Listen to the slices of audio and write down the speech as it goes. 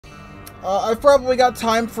I've probably got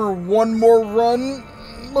time for one more run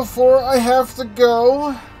before I have to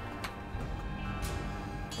go.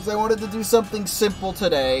 Because I wanted to do something simple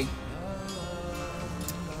today.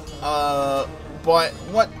 But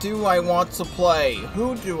what do I want to play?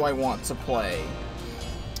 Who do I want to play?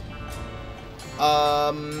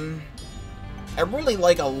 I really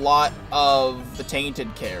like a lot of the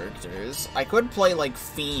Tainted characters. I could play, like,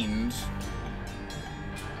 Fiend.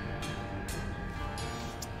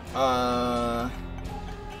 I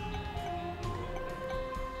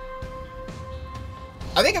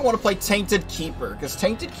think I want to play Tainted Keeper, because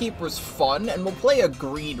Tainted Keeper's fun, and we'll play a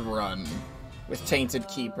Greed run with Tainted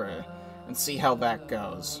Keeper, and see how that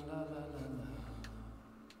goes.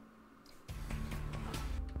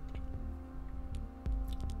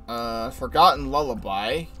 Forgotten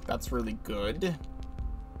Lullaby. That's really good.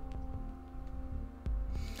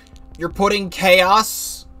 You're putting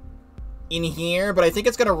Chaos in here, but I think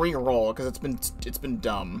it's gonna re-roll, because it's been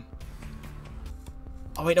dumb.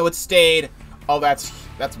 Oh wait, no, it stayed. Oh, that's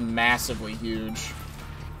massively huge.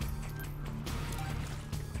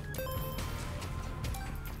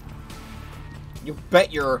 You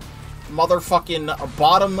bet your motherfucking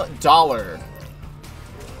bottom dollar.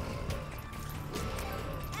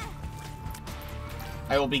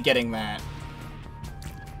 I will be getting that.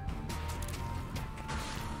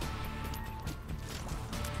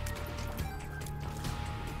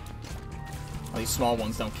 Oh, these small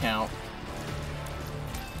ones don't count.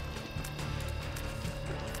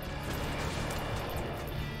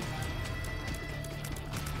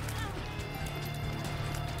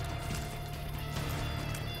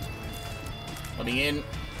 Putting in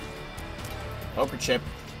poker chip.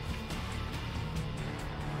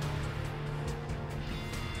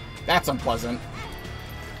 That's unpleasant.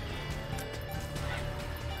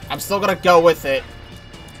 I'm still gonna go with it.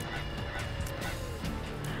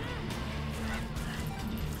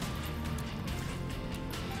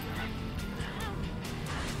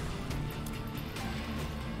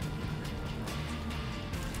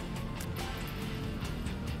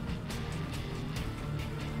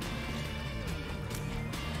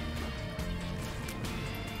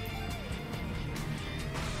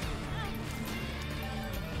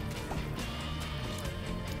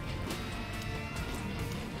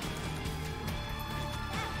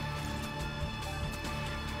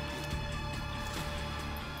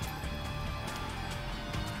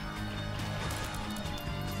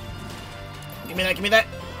 Give me that, give me that.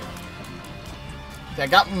 Okay, I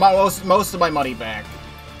got most of my money back.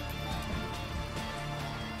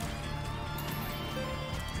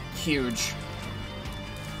 Huge.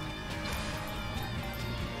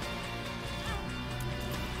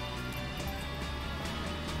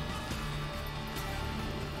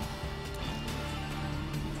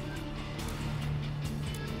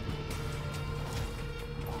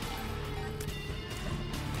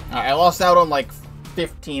 I lost out on like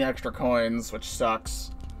 15 extra coins, which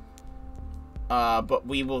sucks. But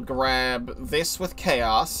we will grab this with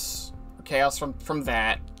Chaos. Chaos from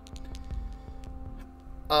that.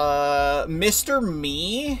 Mr.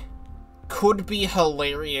 Me could be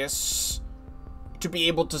hilarious to be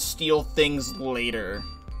able to steal things later.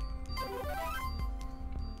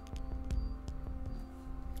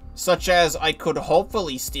 Such as I could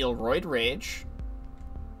hopefully steal Roid Rage.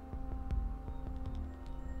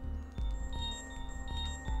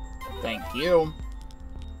 Thank you.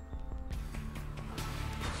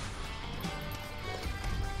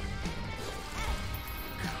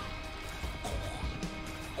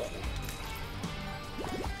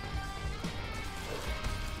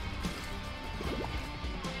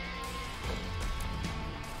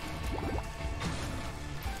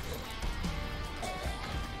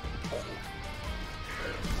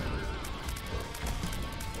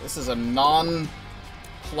 This is a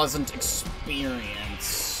non-pleasant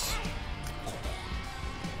experience.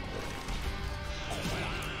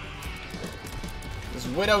 This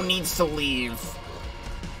Widow needs to leave.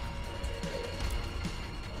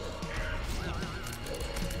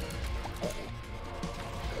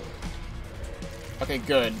 Okay,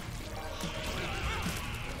 good.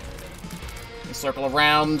 Circle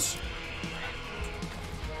around.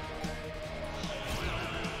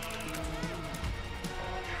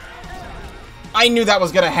 I knew that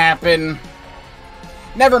was gonna happen.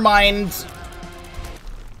 Never mind.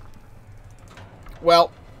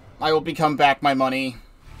 Well, I will become back my money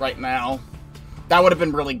right now. That would have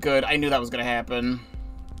been really good. I knew that was gonna happen.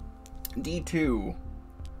 D2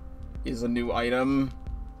 is a new item.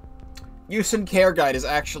 Use and Care Guide is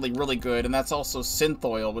actually really good, and that's also Synth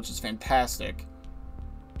Oil, which is fantastic.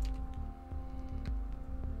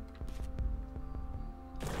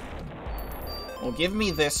 Well, give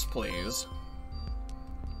me this, please.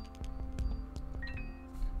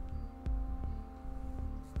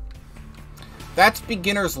 That's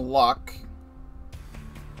beginner's luck.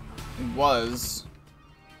 It was.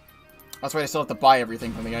 That's right, I still have to buy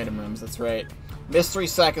everything from the item rooms, that's right. Mystery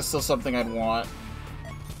Sack is still something I'd want.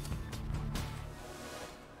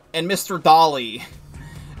 And Mr. Dolly.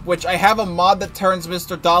 Which, I have a mod that turns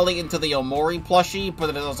Mr. Dolly into the Omori plushie,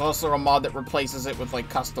 but there's also a mod that replaces it with, like,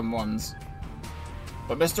 custom ones.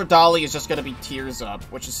 But Mr. Dolly is just gonna be Tears Up,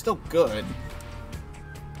 which is still good.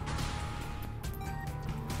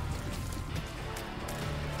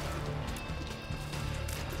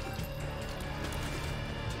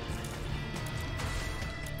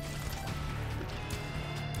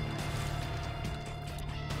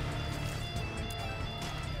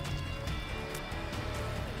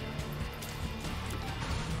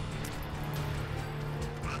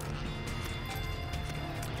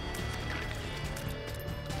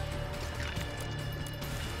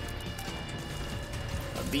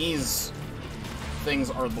 These things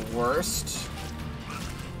are the worst.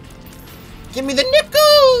 Give me the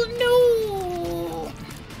nickel! No!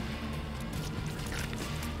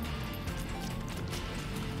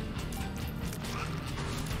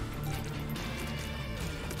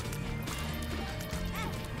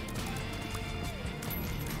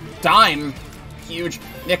 Dime. Huge.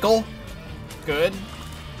 Nickel. Good.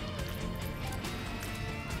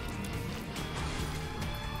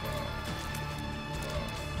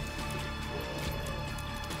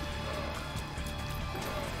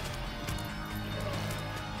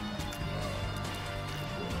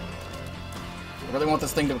 I really want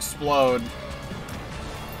this thing to explode.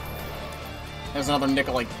 There's another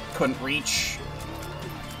nickel I couldn't reach.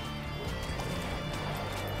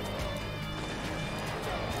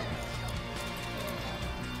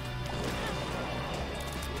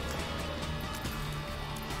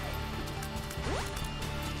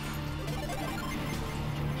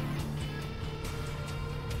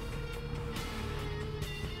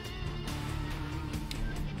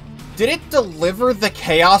 Did it deliver the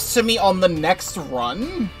chaos to me on the next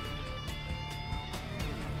run?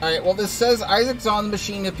 Alright, well this says Isaac's on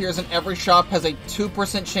machine appears in every shop, has a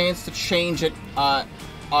 2% chance to change it,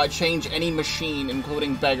 change any machine,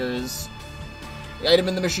 including beggars. The item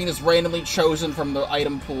in the machine is randomly chosen from the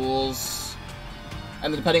item pools,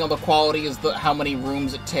 and depending on the quality is how many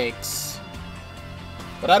rooms it takes.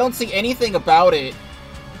 But I don't see anything about it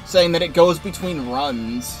saying that it goes between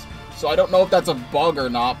runs. So I don't know if that's a bug or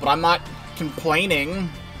not, but I'm not complaining.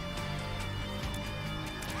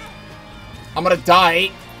 I'm gonna die.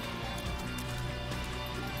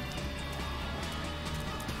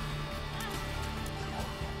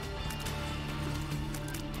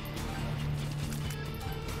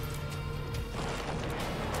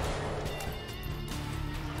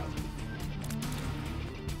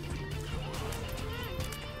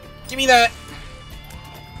 Give me that.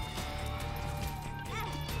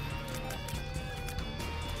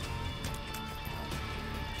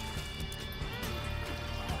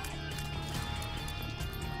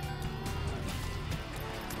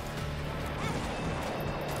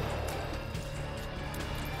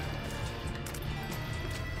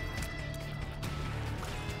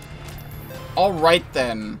 Alright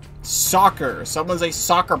then. Soccer. Someone's a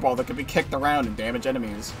soccer ball that can be kicked around and damage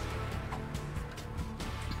enemies.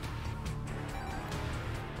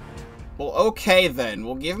 Well, okay then.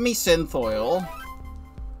 Well, give me synth oil.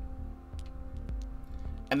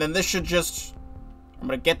 And then this should just... I'm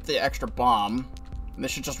gonna get the extra bomb. And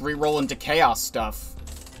this should just re-roll into chaos stuff.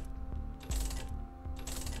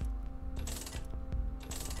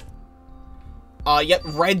 Yep,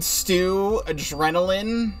 red stew,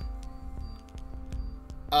 adrenaline.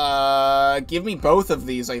 Give me both of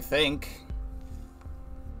these, I think.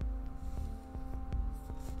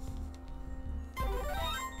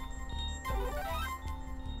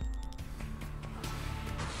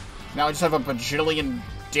 Now I just have a bajillion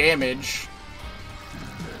damage.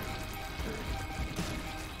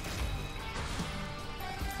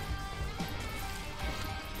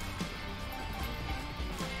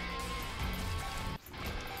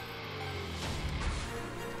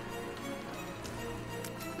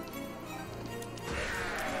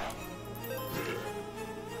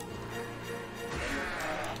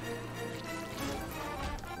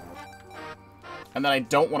 And then I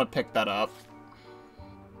don't want to pick that up.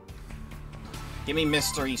 Give me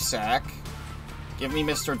Mystery Sack. Give me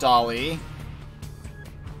Mr. Dolly.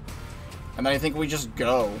 And then I think we just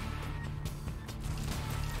go.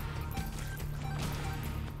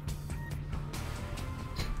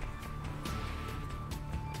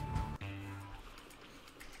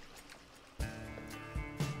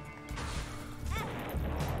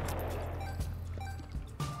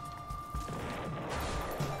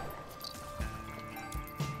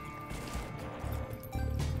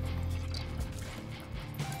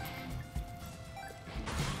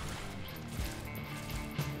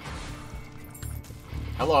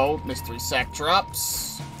 Hello, mystery sack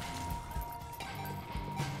drops.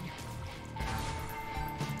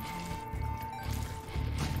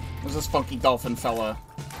 Who's this funky dolphin fella?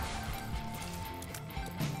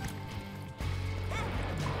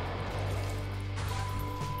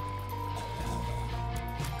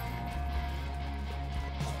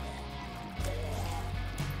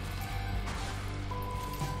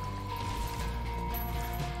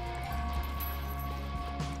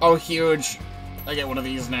 Oh, huge. I get one of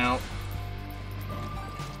these now.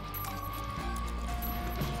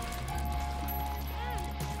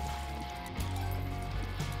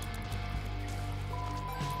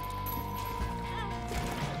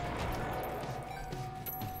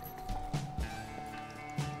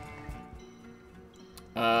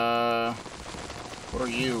 What are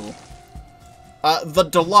you? The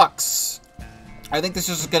deluxe. I think this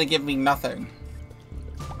is just gonna give me nothing.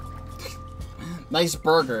 Nice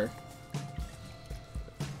burger.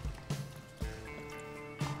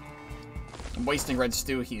 I'm wasting red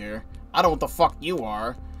stew here. I don't know what the fuck you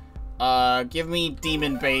are. Give me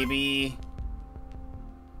Demon Baby.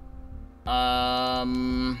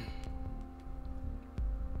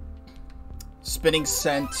 Spinning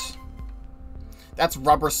Scent. That's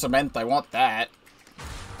rubber cement. I want that.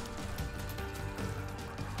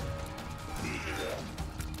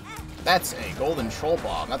 That's a golden troll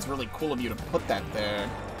bomb. That's really cool of you to put that there.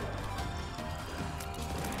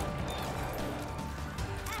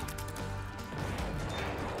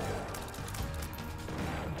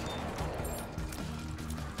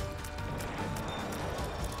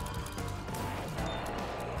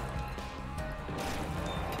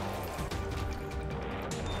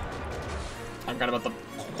 I forgot about the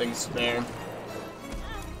things there.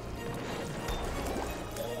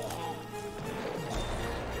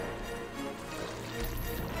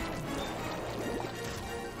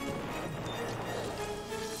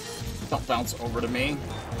 Don't bounce over to me.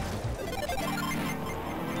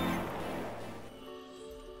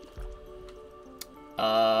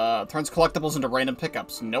 Turns collectibles into random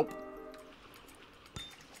pickups. Nope.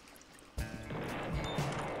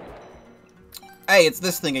 Hey, it's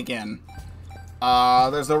this thing again.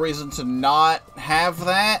 There's no reason to not have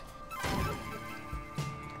that.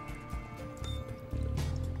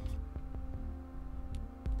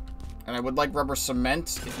 And I would like rubber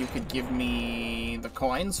cement, if you could give me the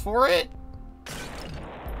coins for it.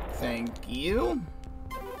 Thank you.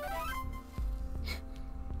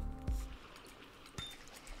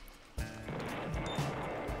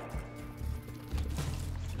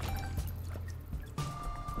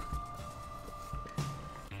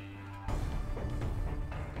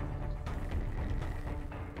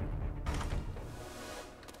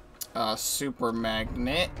 Super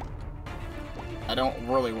magnet. I don't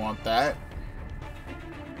really want that.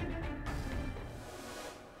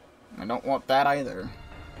 I don't want that either.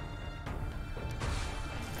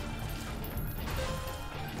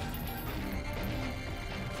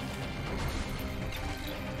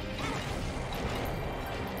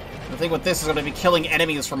 The thing with this is going to be killing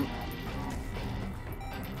enemies from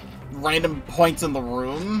random points in the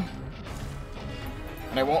room.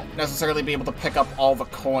 And I won't necessarily be able to pick up all the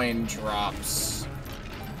coin drops.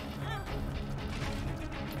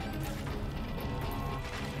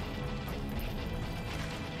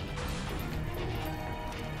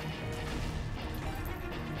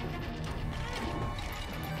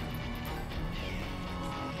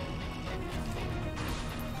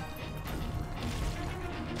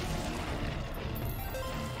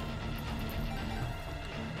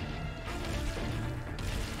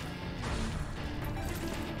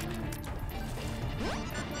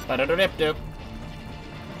 Ba-da-da-dip-dip.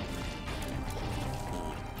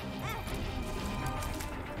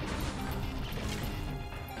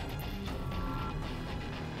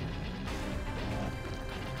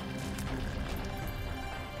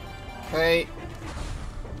 Okay.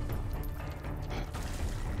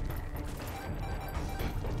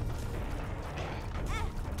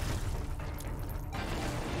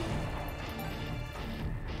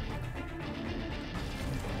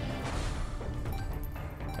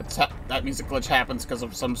 That music glitch happens because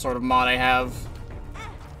of some sort of mod I have.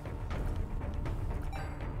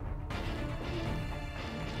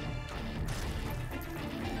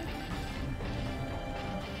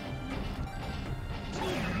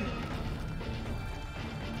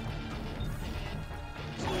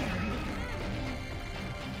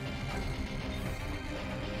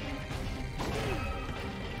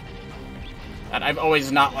 And I've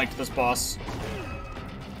always not liked this boss.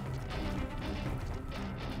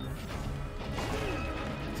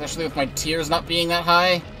 Especially with my tiers not being that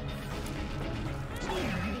high.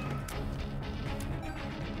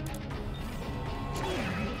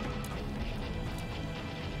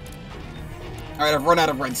 Alright, I've run out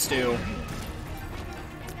of red stew.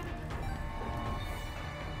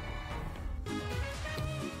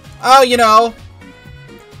 Oh, you know.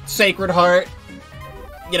 Sacred Heart.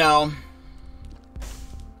 You know.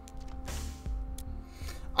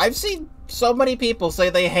 I've seen so many people say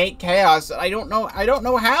they hate chaos. I don't know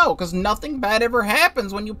how, because nothing bad ever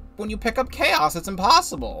happens when you pick up chaos. It's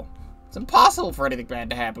impossible. It's impossible for anything bad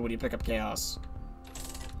to happen when you pick up chaos.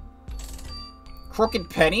 Crooked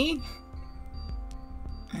Penny?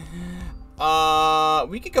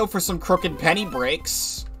 We could go for some Crooked Penny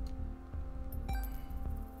breaks.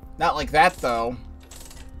 Not like that, though.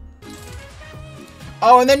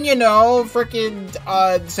 Oh, and then, you know, frickin'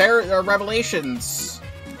 Revelations.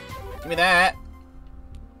 Give me that.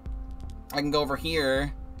 I can go over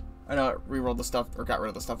here. I know, rerolled the stuff, or got rid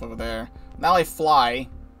of the stuff over there. Now I fly.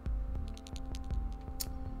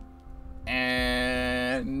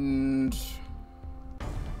 And...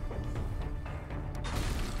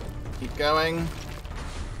 keep going.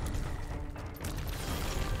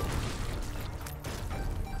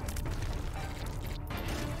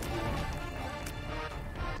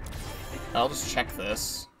 I'll just check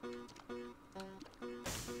this.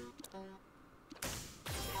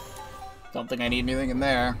 Don't think I need anything in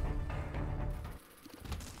there.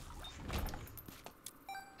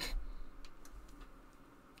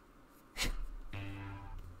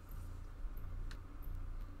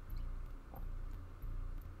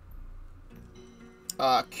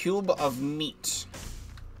 Cube of meat.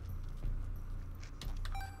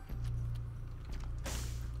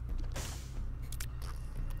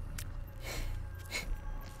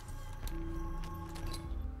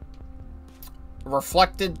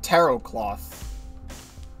 Reflected tarot cloth.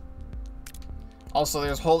 Also,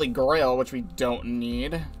 there's Holy Grail, which we don't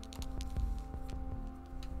need.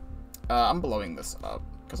 I'm blowing this up,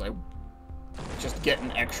 because I just get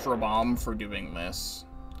an extra bomb for doing this.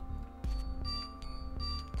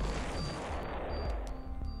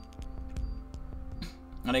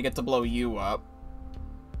 And I get to blow you up.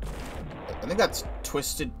 I think that's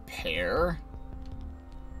Twisted Pear,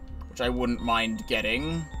 which I wouldn't mind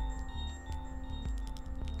getting.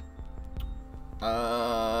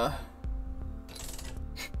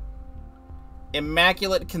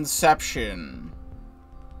 Immaculate Conception.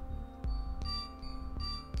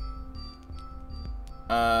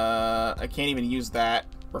 I can't even use that.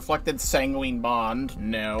 Reflected Sanguine Bond.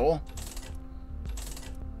 No.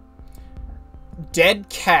 Dead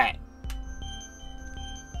Cat.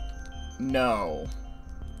 No.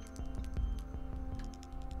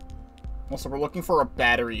 Also, we're looking for a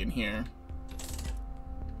battery in here.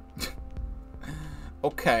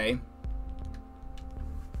 Okay.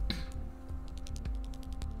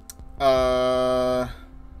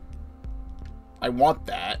 I want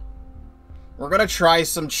that. We're gonna try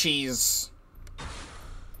some cheese.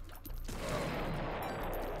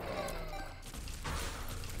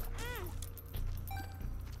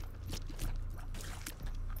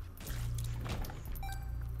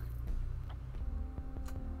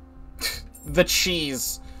 The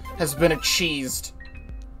cheese has been acheesed.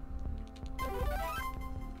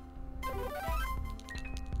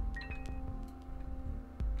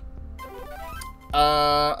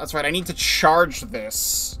 That's right, I need to charge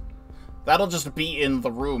this. That'll just be in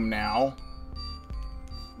the room now.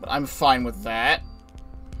 But I'm fine with that.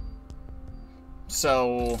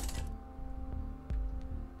 So...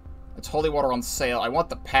 it's holy water on sale. I want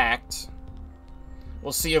the pact.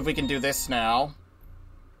 We'll see if we can do this now.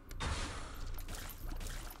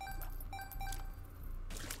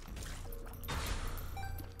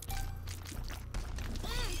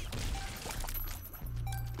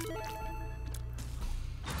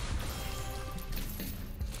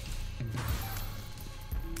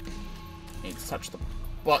 Need to touch the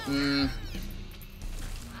button.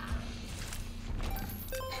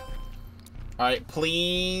 Alright,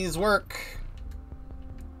 please work.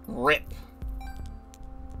 Rip.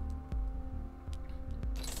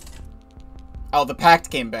 Oh, the pact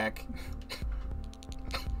came back.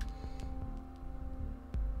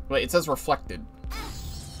 Wait, it says reflected.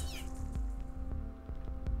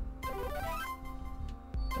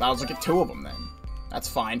 I'll just get two of them then. That's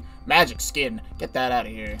fine. Magic skin. Get that out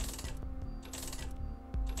of here.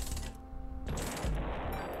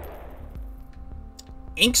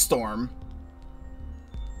 Inkstorm?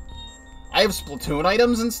 I have Splatoon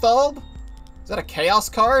items installed? Is that a Chaos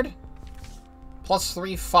card? Plus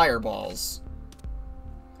 3 fireballs.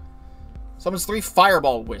 Summons 3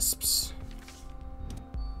 fireball wisps.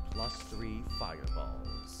 Plus 3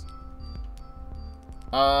 fireballs.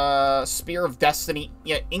 Spear of Destiny.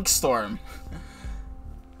 Yeah, Inkstorm.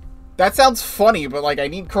 That sounds funny, but, like, I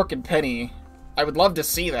need Crooked Penny. I would love to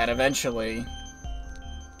see that eventually.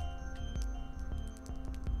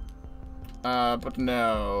 But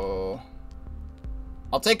no.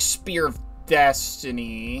 I'll take Spear of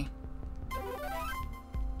Destiny.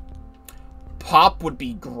 Pop would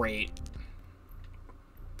be great.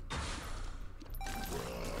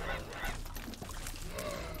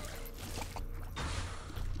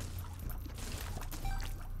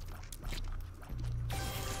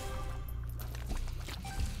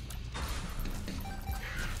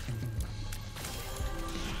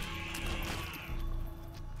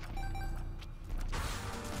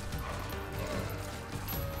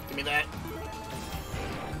 Give me that.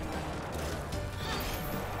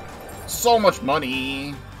 So much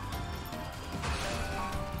money.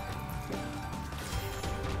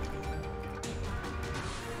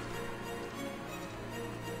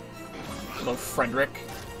 Hello, Frederick.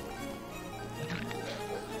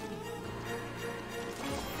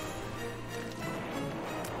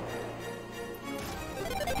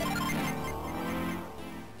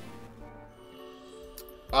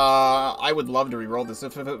 I would love to reroll this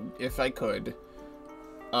if I could.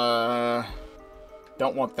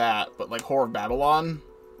 Don't want that, but like Whore of Babylon?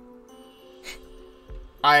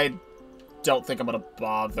 I don't think I'm gonna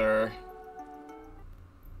bother.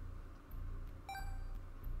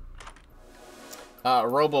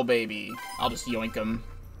 Robo Baby. I'll just yoink him.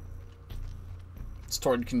 It's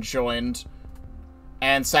toward conjoined.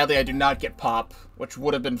 And sadly I do not get Pop, which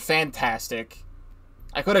would have been fantastic.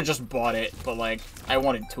 I could have just bought it, but like, I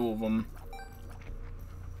wanted 2 of them.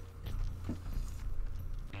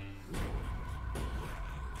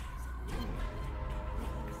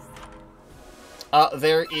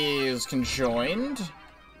 There is Conjoined.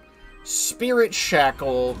 Spirit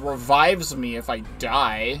Shackle revives me if I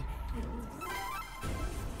die.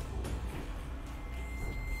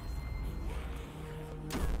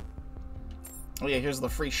 Oh yeah, here's the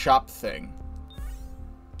free shop thing.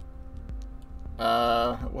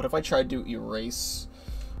 What if I tried to erase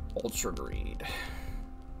Ultra Greed?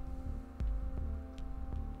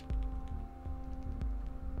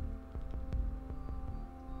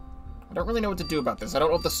 I don't really know what to do about this. I don't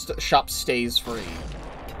know if the shop stays free.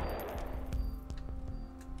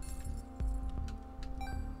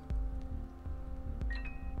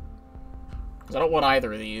 Because I don't want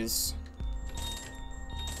either of these.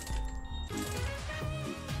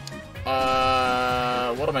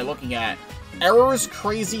 What am I looking at? Errors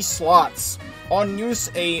Crazy Slots. On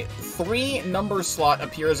use, a 3-number slot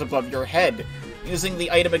appears above your head. Using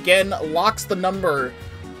the item again locks the number,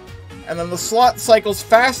 and then the slot cycles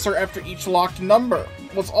faster after each locked number.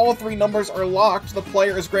 Once all 3 numbers are locked, the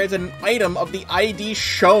player is granted an item of the ID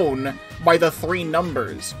shown by the 3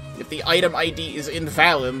 numbers. If the item ID is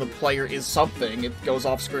invalid, the player is something. It goes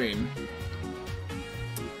off screen.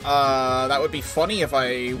 That would be funny if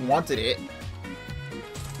I wanted it.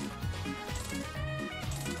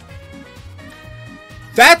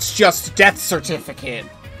 That's just Death Certificate.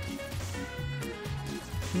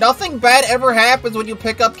 Nothing bad ever happens when you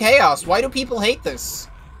pick up Chaos. Why do people hate this?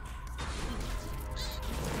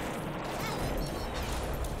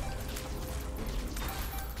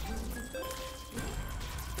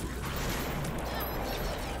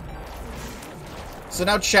 So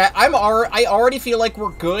now, chat, I already feel like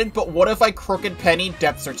we're good, but what if I Crooked Penny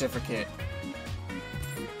Death Certificate?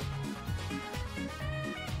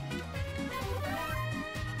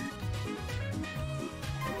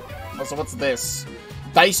 Oh, so what's this?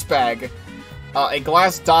 Dice Bag. A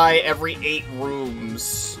glass die every 8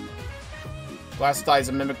 rooms. Glass die is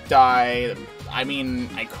a mimic die. I mean,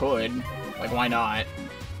 I could. Like, why not?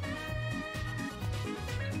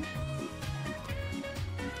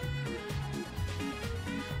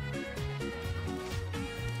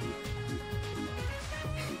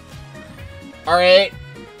 Alright.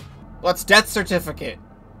 Let's Death Certificate.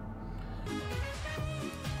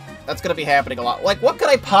 That's gonna be happening a lot. Like, what could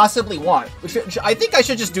I possibly want? I think I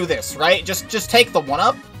should just do this, right? Just take the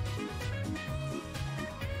 1-up.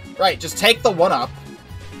 Right, just take the 1-up.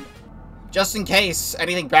 Just in case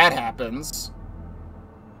anything bad happens.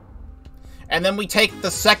 And then we take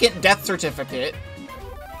the second Death Certificate.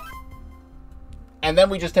 And then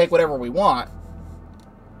we just take whatever we want.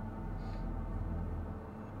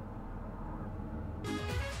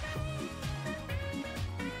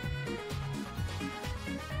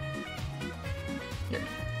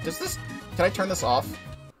 Does this... Can I turn this off?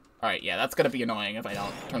 Alright, yeah, that's gonna be annoying if I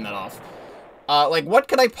don't turn that off. Like, what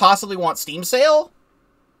could I possibly want? Steam sale?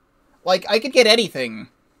 Like, I could get anything.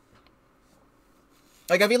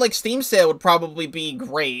 Like, I feel like Steam sale would probably be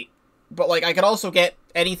great. But, like, I could also get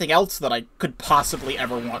anything else that I could possibly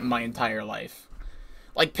ever want in my entire life.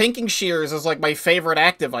 Like, Pinking Shears is, like, my favorite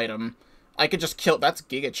active item. I could just kill... That's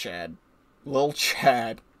Giga Chad. Lil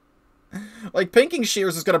Chad. Like, Pinking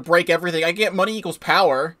Shears is gonna break everything. I get money equals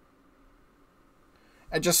power.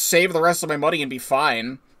 And just save the rest of my money and be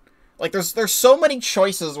fine. Like, there's so many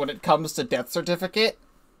choices when it comes to Death Certificate.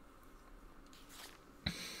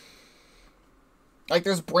 Like,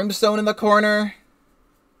 there's Brimstone in the corner.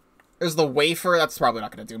 There's the Wafer. That's probably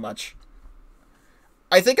not gonna do much.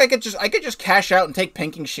 I think I could just cash out and take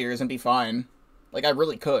Pinking Shears and be fine. Like, I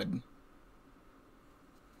really could.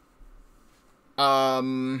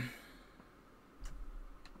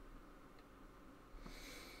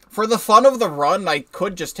 For the fun of the run, I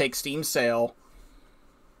could just take Steam Sale.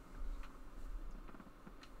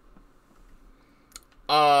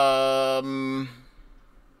 I'm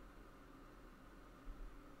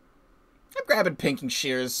grabbing Pinking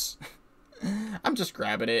Shears. I'm just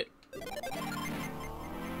grabbing it.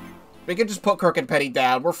 We can just put Crooked Penny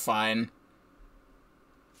down. We're fine.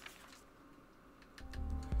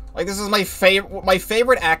 Like, this is my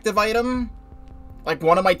favorite active item. Like,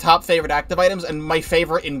 one of my top favorite active items, and my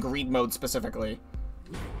favorite in Greed Mode specifically.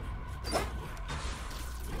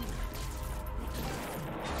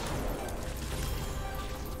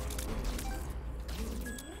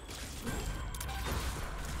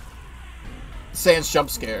 Sans jump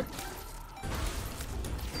scare.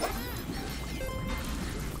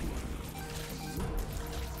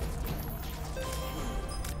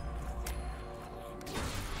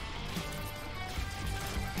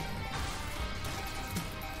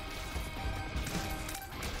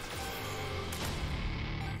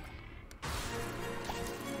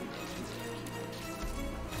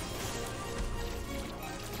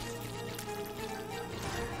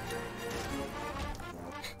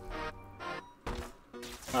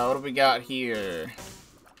 What do we got here?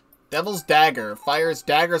 Devil's Dagger. Fires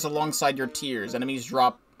daggers alongside your tears. Enemies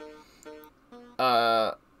drop...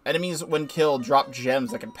 Enemies, when killed, drop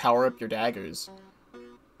gems that can power up your daggers.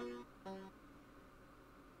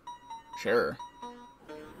 Sure.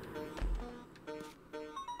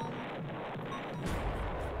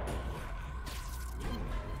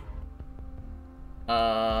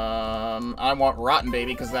 I want Rotten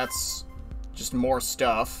Baby, because that's just more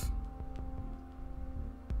stuff.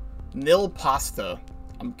 Nil Pasta.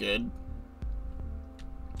 I'm good.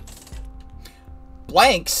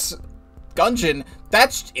 Blanks? Gungeon?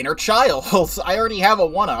 That's Inner Child. I already have a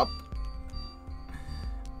 1-up.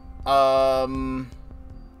 I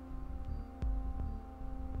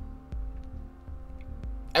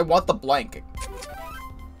want the blank.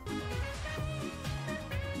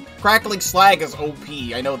 Crackling Slag is OP.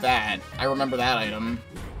 I know that. I remember that item.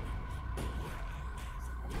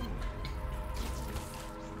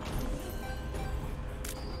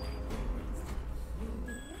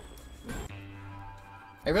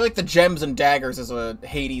 I really like the gems and daggers as a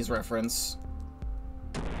Hades reference.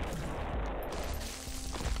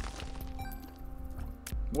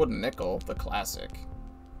 Wooden Nickel, the classic.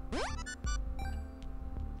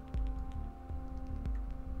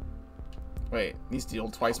 Wait, these deal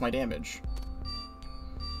twice my damage.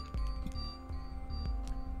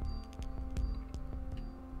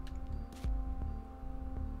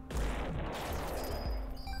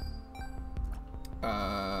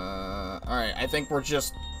 Alright, I think we're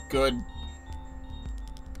just good.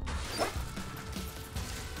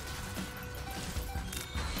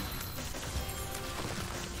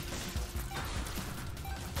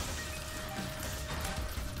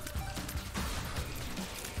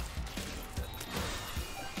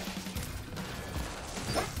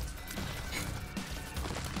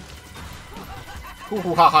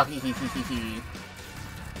 Ooh, ha ha, hee hee hee hee hee.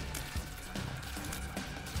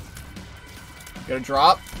 Get a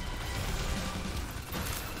drop.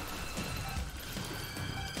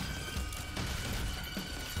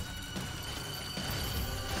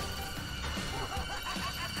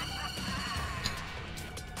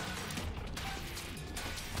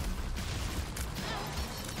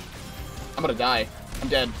 I'm gonna die. I'm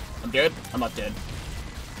dead. I'm dead. I'm not dead.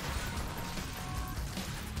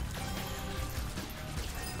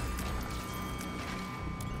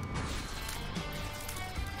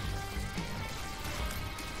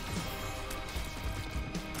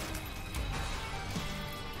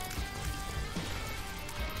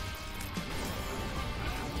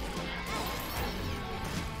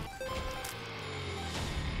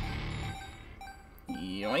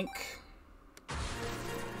 Yoink.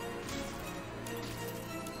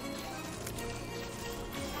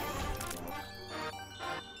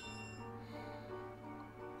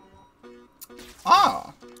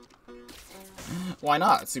 Ah! Why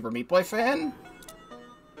not? Super Meat Boy fan?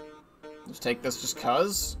 Just take this just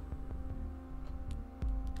cuz.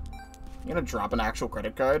 You gonna drop an actual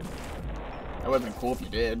credit card? That would've been cool if you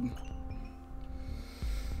did.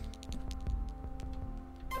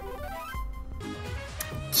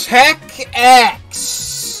 Tech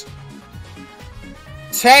X!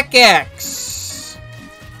 Tech X!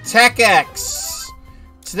 Tech X!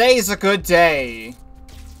 Today's a good day.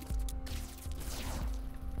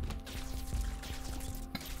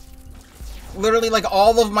 Literally, like,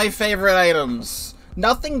 all of my favorite items.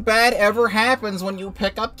 Nothing bad ever happens when you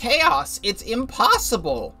pick up Chaos. It's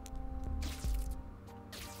impossible.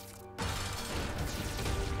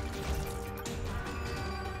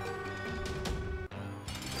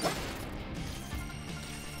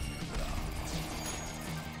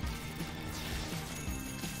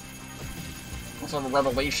 Also have a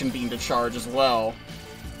Revelation Beam to charge as well.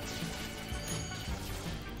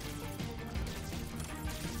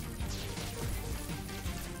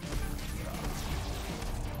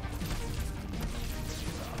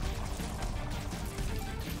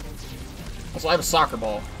 Also, I have a soccer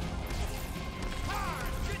ball.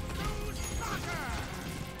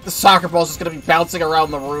 The soccer ball's just gonna be bouncing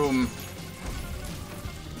around the room.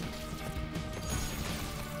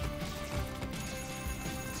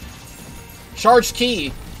 Charged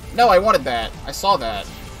key! No, I wanted that. I saw that.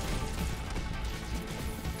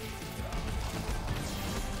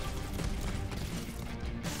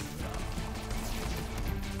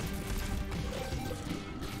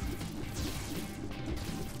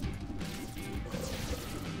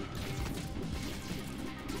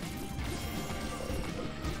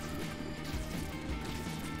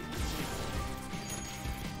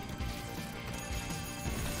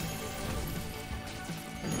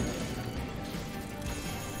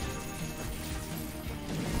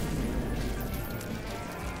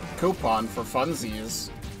 Coupon for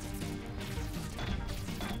funsies.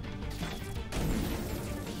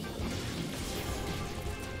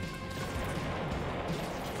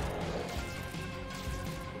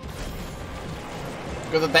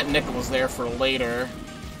 Good that nickel was there for later.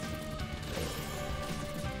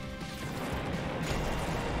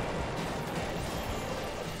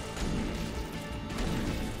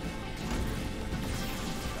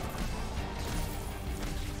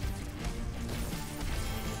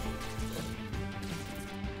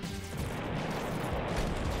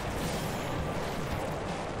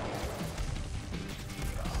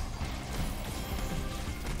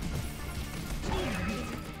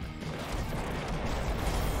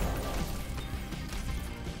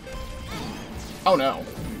 Oh no.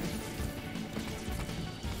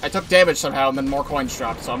 I took damage somehow and then more coins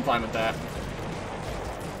dropped, so I'm fine with that.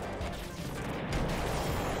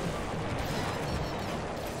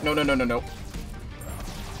 No, no, no, no, no.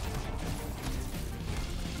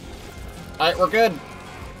 Alright, we're good.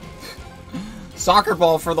 Soccer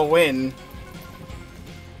ball for the win.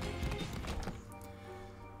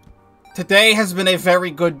 Today has been a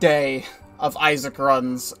very good day of Isaac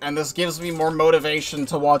runs, and this gives me more motivation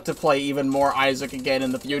to want to play even more Isaac again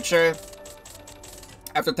in the future.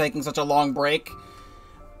 After taking such a long break.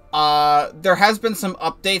 There has been some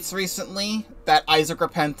updates recently that Isaac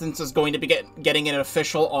Repentance is going to be getting an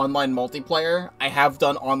official online multiplayer. I have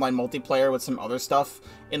done online multiplayer with some other stuff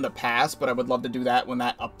in the past, but I would love to do that when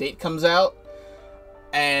that update comes out.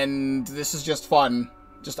 And this is just fun.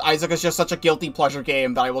 Isaac is just such a guilty pleasure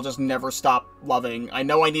game that I will just never stop loving. I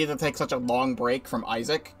know I needed to take such a long break from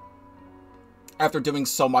Isaac after doing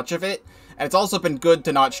so much of it. And it's also been good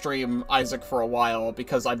to not stream Isaac for a while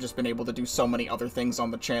because I've just been able to do so many other things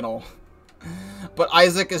on the channel. But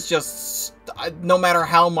Isaac is just... no matter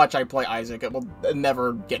how much I play Isaac, it will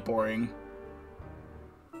never get boring.